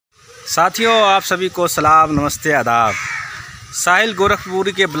साथियों, आप सभी को सलाम, नमस्ते, आदाब। साहिल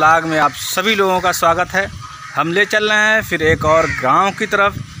गोरखपुरी के ब्लॉग में आप सभी लोगों का स्वागत है। हम ले चल रहे हैं फिर एक और गांव की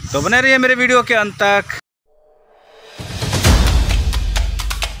तरफ, तो बने रहिए मेरे वीडियो के अंत तक।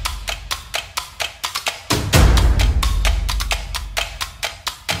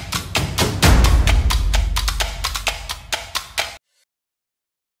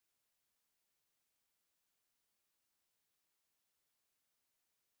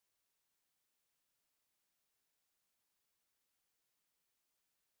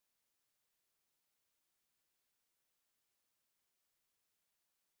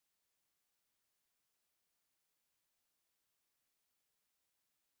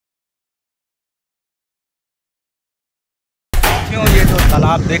 ये जो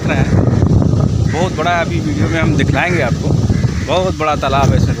तालाब देख रहे हैं बहुत बड़ा है, अभी वीडियो में हम दिखलाएंगे आपको। बहुत बड़ा तालाब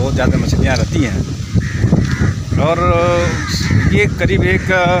है, इसमें बहुत ज़्यादा मछलियाँ रहती हैं और ये करीब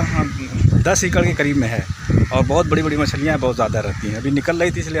 10 एकड़ के करीब में है और बहुत बड़ी बड़ी मछलियाँ बहुत ज़्यादा रहती हैं। अभी निकल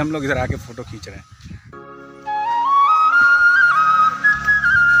रही थी इसलिए हम लोग इधर आके फ़ोटो खींच रहे हैं।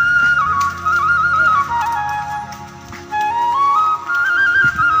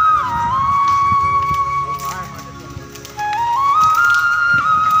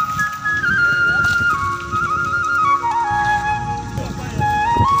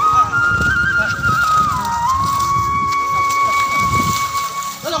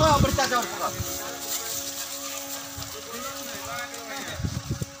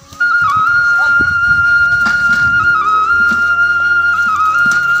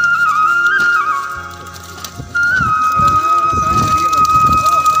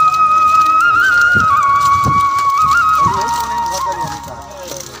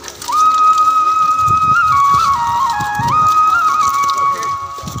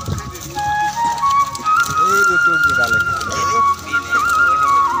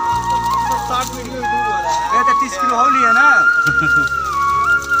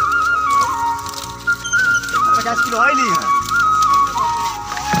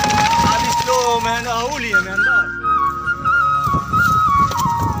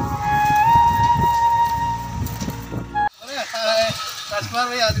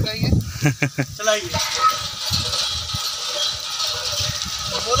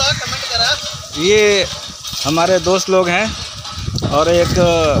 ये हमारे दोस्त लोग हैं और एक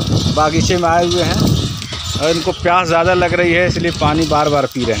बागीचे में आए हुए हैं और इनको प्यास ज़्यादा लग रही है इसलिए पानी बार बार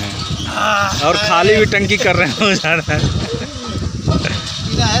पी रहे हैं और खाली भी टंकी कर रहे हैं।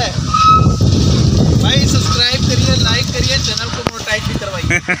 भाई सब्सक्राइब करिए, लाइक करिए, चैनल को मोनेटाइज भी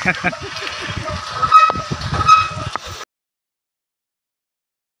करवाइए।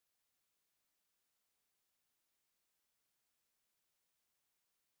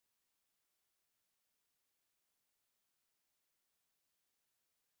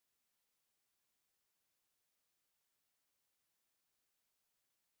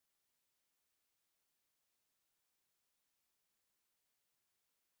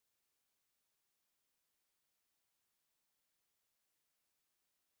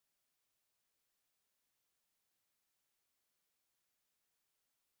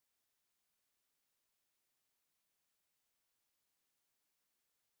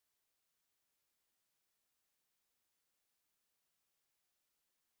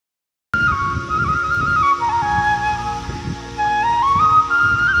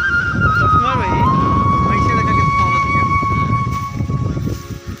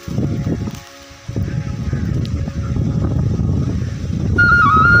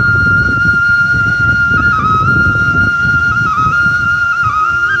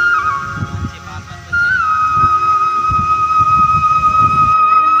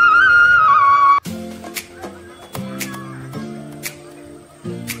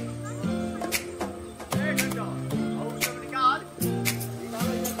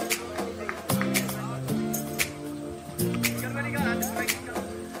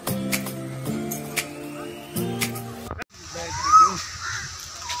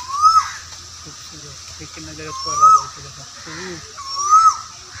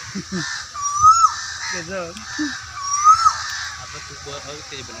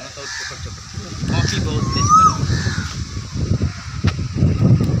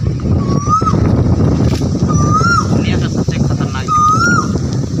 दुनिया का सबसे खतरनाक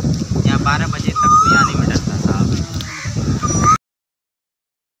यहाँ 12 बजे तक कोई आने में डरता था।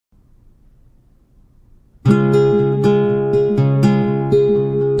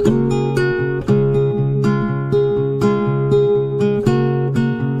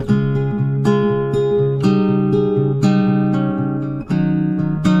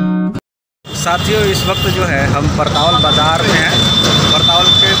 साथियों, इस वक्त जो है हम परतावल बाज़ार में हैं। परतावल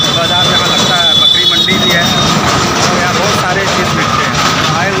के बाज़ार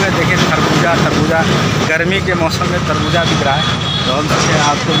गर्मी के मौसम में तरबूजा बिक रहा है, तो हम सोचे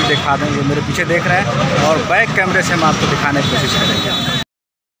आपको भी दिखा दें। ये मेरे पीछे देख रहे हैं और बैक कैमरे से हम आपको दिखाने की कोशिश करेंगे।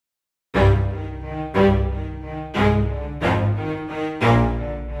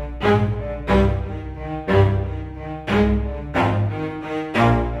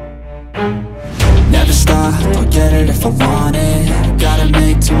 I'll get it if I want it. Gotta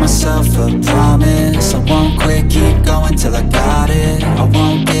make to myself a promise. I won't quit, keep going till I got it. I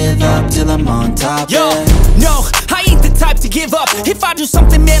won't give up till I'm on top. Yo, no, I ain't the type to give up. If I do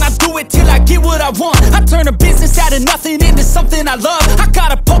something, man, I do it till I get what I want. I turn a business out of nothing into something I love. I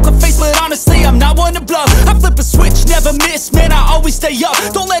got a poker face, but honestly, I'm not one to bluff. I flip a switch, never miss, man, I always stay up.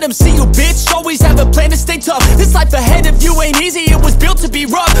 Don't let them see you, bitch, always have a plan to stay tough. This life ahead of you ain't easy, it was built to be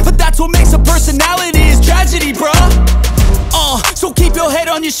rough. But that's what makes a personality, is tragedy, bruh. So keep your head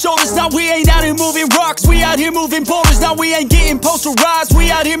on your shoulders. Now we ain't out here moving rocks, we out here moving boulders. Now we ain't getting posterized, we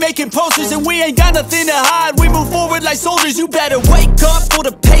out here making posters. And we ain't got nothing to hide, we move forward like soldiers. You better wake up for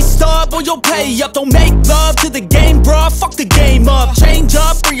the pay stub or you'll pay up. Don't make love to the game, bruh, fuck the game up. Change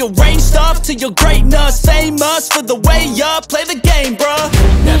up, rearrange stuff to your greatness. Famous for the way up, play the game, bruh.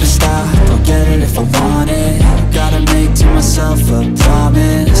 Never stop, I'll get it if I want it. Gotta make to myself a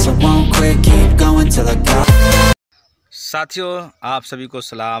promise. I won't quit, keep going till I got it. साथियों, आप सभी को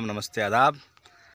सलाम, नमस्ते, आदाब।